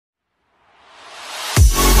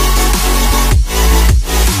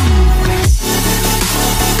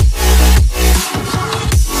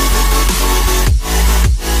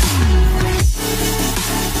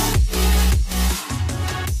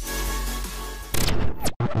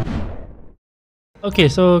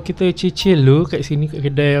Okay, so kita chill dulu kat sini, kat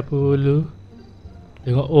kedai apa dulu.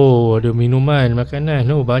 Tengok, oh ada minuman, makanan,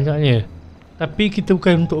 oh banyaknya. Tapi kita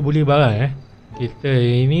bukan untuk beli barang Kita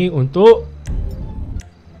ini untuk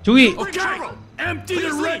curi. Empty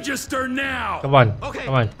the register now. Come on, Okay,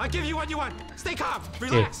 come on. I'll give you what you want. Stay calm.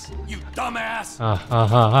 Relax. You dumbass.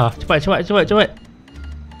 Cepat.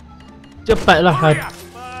 Cepatlah.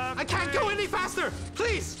 I can't go any faster.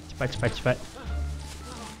 Please. Cepat.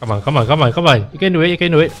 Come on. You can do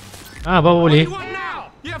it. Baru What do boleh. you want now?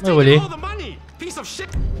 You have Baru taken boleh. all the money. Piece of shit.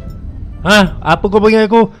 Apa kau panggil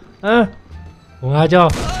aku? Kau ajar.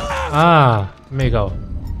 Ambil kau.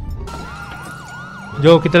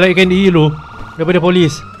 Jom kita larikan diri dulu daripada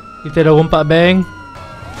polis. Kita dah rompak bank.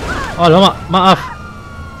 Alamak, maaf.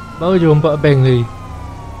 Baru je rompak bank tadi.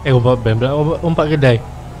 Rompak bank pula, rompak kedai.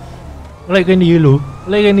 Larikan diri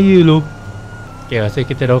dulu. Okay, rasa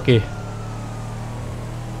kita dah okay.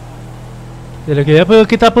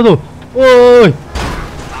 Kita apa tu? Oi!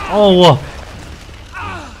 Allah.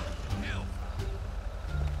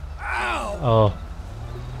 Oh.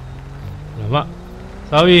 Alamak.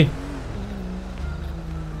 Sorry.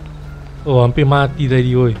 Oh, hampir mati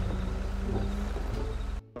tadi, oi.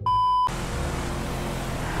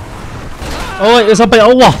 Oh, sampai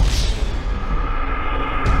Allah.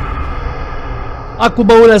 Aku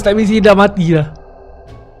barulah start misi dah mati dah.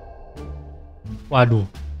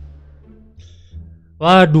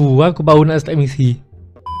 Waduh, aku baru nak start misi.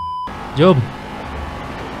 Jom.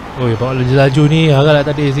 Oi, bawa laju-laju ni, haraplah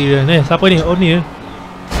tak ada accident. Siapa ni? Oh ni.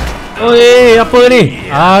 Oi, apa ni?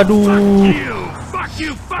 Aduh.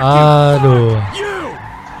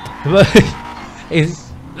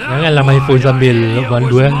 Janganlah main phone sambil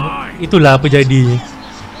mandu Itulah apa jadinya.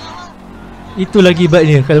 Itulah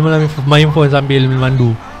akibatnya kalau main phone sambil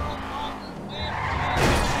mandu.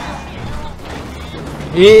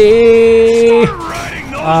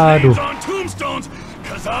 Aduh.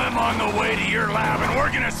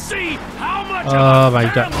 Oh my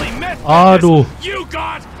god. Aduh.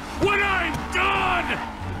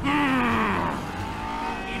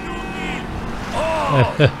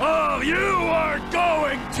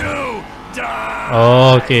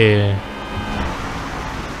 Okay.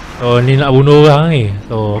 Oh, ni nak bunuh orang ni.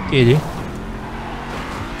 So okay je.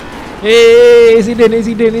 Accident.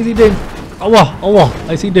 Allah,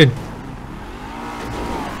 accident.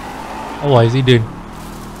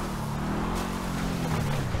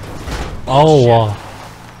 Allah.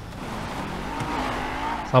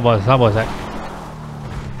 Sabar Zat.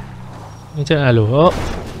 Ni macam mana lalu? Oh.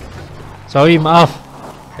 Sorry, maaf.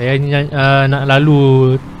 Saya nak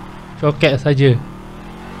lalu shortcut saja.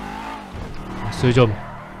 So jom.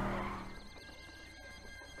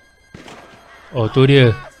 Oh, tu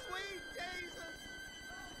dia.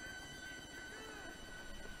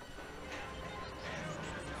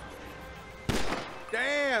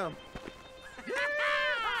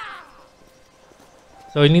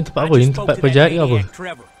 So ini tempat apa? Ini tempat penjahat ke apa?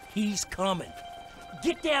 Trevor, he's coming.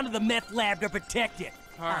 Get down to the meth lab to protect it.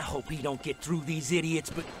 I hope he don't get through these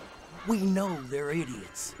idiots, but we know they're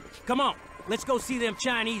idiots. Come on, let's go see them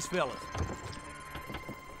Chinese fellas.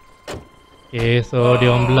 Okay, so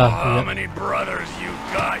dia orang belah. How many brothers you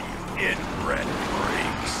got, you inbred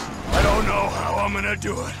freaks? I don't know how I'm gonna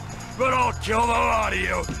do it, but I'll kill the lot of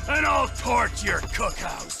you and I'll torch your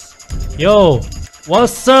cookhouse. Yo,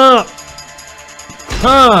 what's up?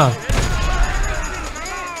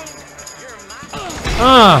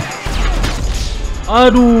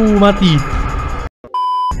 Aduh, mati.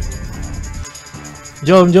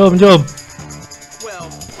 Jom.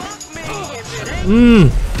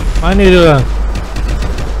 Mana dia orang?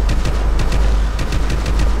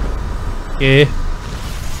 Okay.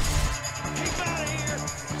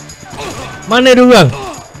 Mana dia orang?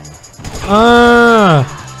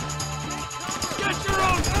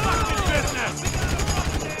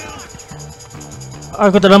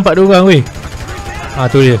 Aku tak nampak dia orang weh.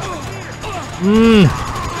 Tu dia.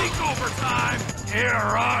 Here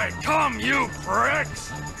I come, you pricks.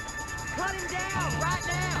 Cut him down right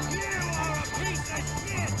now. You are a piece of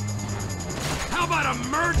shit. How about a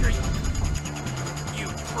murder, you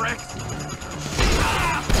pricks?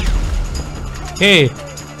 Okay.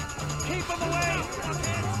 Keep him away.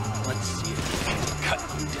 Let's see if we can cut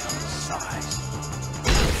you down to size.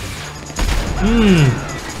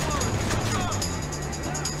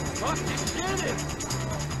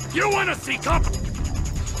 You want to see competition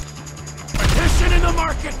in the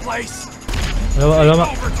marketplace?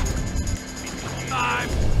 Alamak.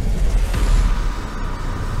 Time.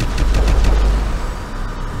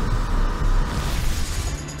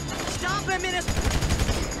 Stop him in his...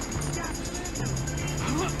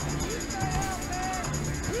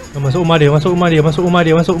 Masuk rumah dia, masuk rumah dia, masuk rumah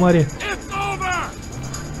dia, masuk rumah dia. It's over!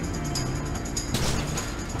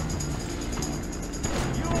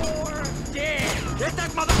 You're dead! Get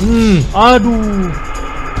that mother... Aduh.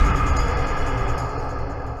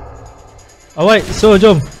 Alright, so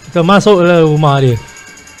jom kita masuk ke rumah dia.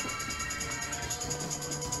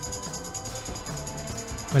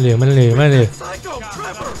 Mana dia? Psycho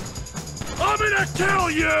Trevor! I'm gonna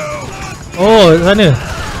kill you! Oh, sana.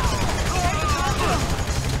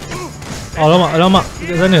 Oh, lama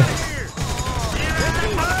dekat sana.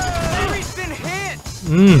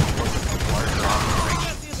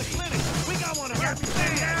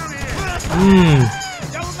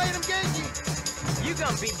 Don't let him get you. You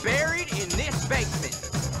gonna be buried in this basement.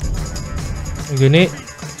 Gini.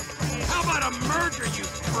 How about a murder, you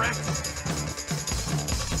prick?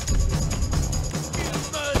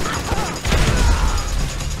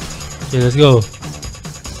 Okay, let's go.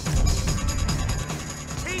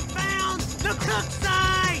 He found the cook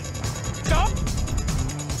site. Don't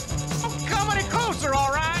come any closer,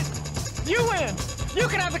 all right? You win.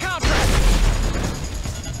 You can have the contract.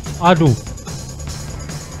 Aduh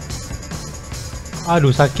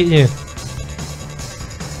sakitnya.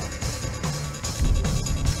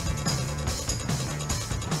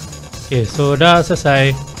 Okay, so dah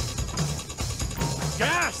selesai.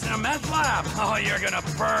 Gas in a meth lab! Oh, you're gonna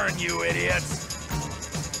burn, you idiots!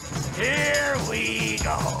 Here we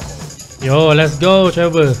go! Yo, let's go,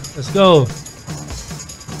 Trevor. Let's go.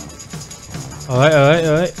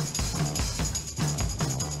 Alright.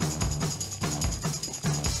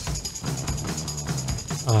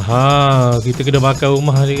 Aha, kita kena bakar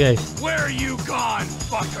rumah dia, guys. Where you gone,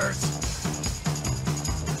 fuckers?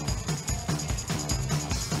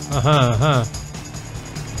 Aha.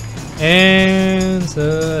 And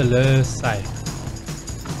selesai.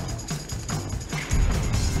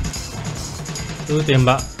 Tu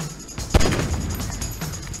tembak.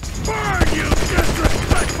 Burn, you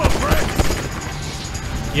disrespectful pricks!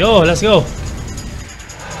 Yo, let's go.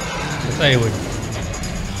 Selesai pun.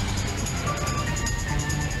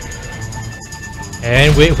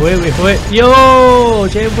 And wait for it. Yo,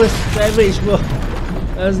 Trevor savage bro.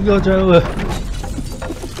 Let's go, Trevor.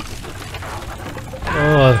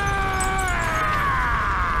 Oh.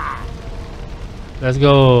 Let's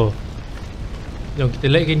go. Jom kita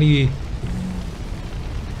lightkan diri.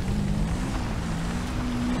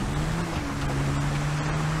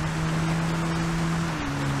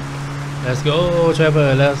 Let's go,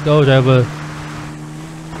 Trevor.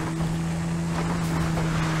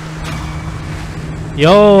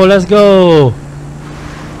 Yo, let's go.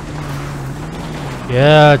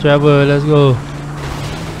 Yeah, Trevor, let's go.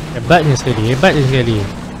 Hebatnya sekali.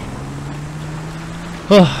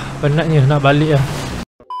 Penatnya nak balik lah.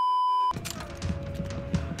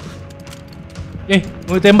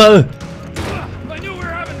 Mau tembak ke? I knew we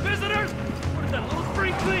were having visitors! Where's that little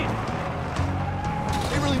spring clean?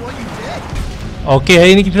 They really want you dead. Okay,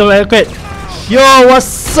 hari ni kita nak record. Yo,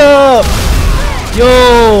 what's up?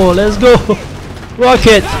 Yo, let's go.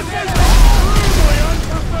 Rocket.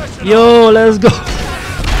 Yo, let's go.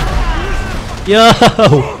 Yo.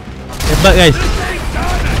 Hebat, guys.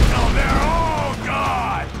 Oh,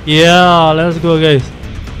 God! Yeah, let's go, guys.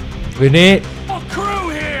 Grenade. Whole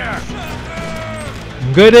crew here!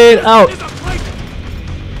 Grenade out.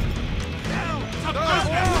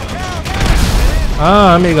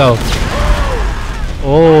 Ambil kau.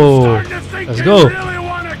 Oh, let's go. Really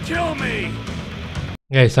wanna kill me?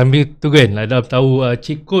 Guys, sambil tu kan, ada tahu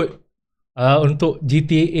cheat code untuk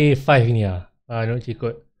GTA 5 ni nak cheat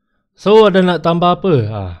code. So ada nak tambah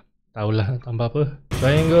apa? Tahulah nak tambah apa.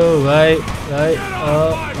 Triangle, right.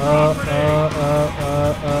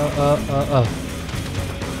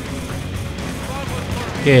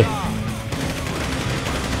 Okay.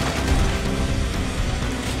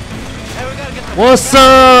 What's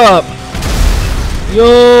up?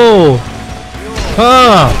 Yo.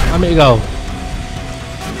 Ambil kau.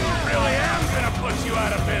 Really am gonna put you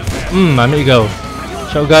out of business. Ambil kau.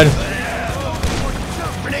 Shotgun.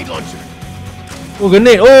 Grenade launcher. Oh,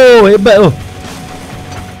 grenade. Oh, hebat tu.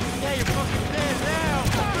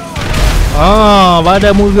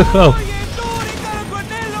 Badan muka kau.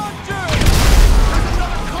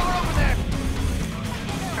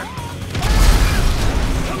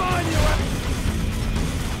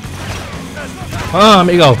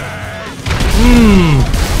 Ambil kau.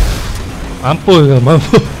 Mampus ke?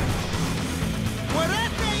 Mampus.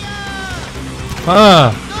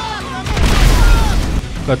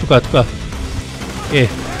 Tukar. Okay.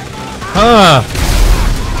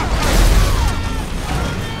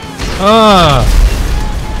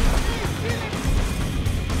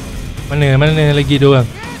 Mana lagi dia orang?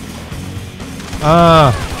 Ah.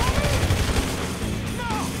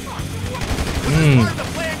 Part of the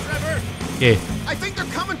plan, Trevor. Okay. I think they're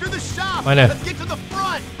coming through the shop. Mana? Let's get to the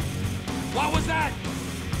front. What was that?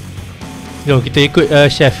 Jom kita ikut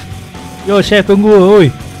chef. Yo chef tunggu oi.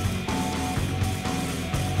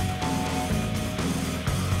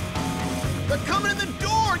 They're coming in the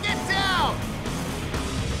door. Get down.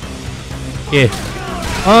 Okay.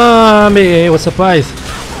 Ah, ambil what surprise.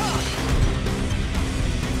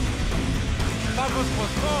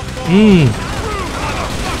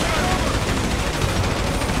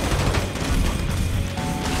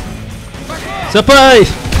 Surprise.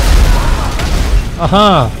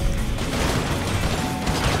 Aha.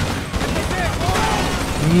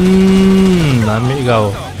 Ambil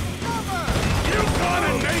kau.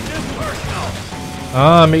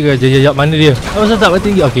 Ah, ambil kau. Jap, mana dia? Oh, saya tak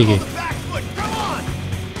bertinggi. Okey, okey. Back foot. Come on.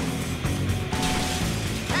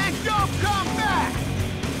 And don't come back.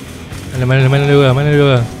 Mana dia orang? Mana dia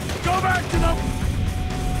orang? Go back to the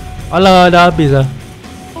Alah, dah habis lah.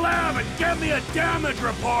 lab and get me a damage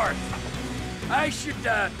report. I should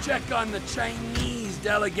check on the Chinese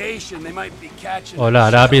delegation. They might be catching. Oh dah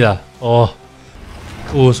habis dah. Oh.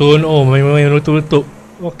 Oh, main letup-letup.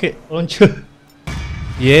 Rocket launcher.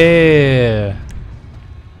 Yeah.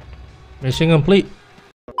 Mission complete.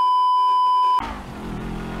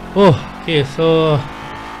 Oh, okay, so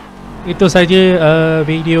itu saja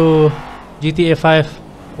video GTA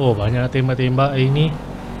 5. Oh, banyak tembak-tembak hari ni.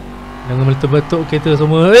 Dengan meletup-letup kereta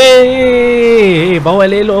semua. Bawa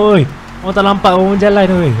elok-elok oi. Orang tak nampak orang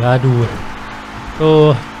jalan oi. Aduh.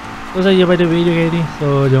 So, itu saja pada video kali ni.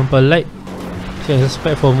 So, jangan lupa like, share,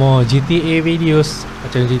 subscribe for more GTA videos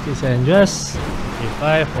macam GTA San Andreas,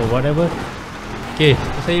 GTA 5 or whatever. Okay,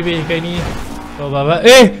 itu saja video kali ni. So, bye bye.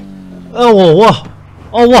 Allah.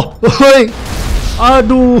 Allah. Oi.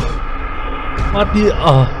 Aduh. Mati.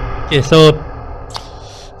 Okay, so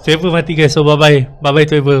Trevor mati guys. So bye bye. Bye bye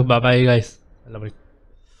Trevor. Bye bye guys. Assalamualaikum.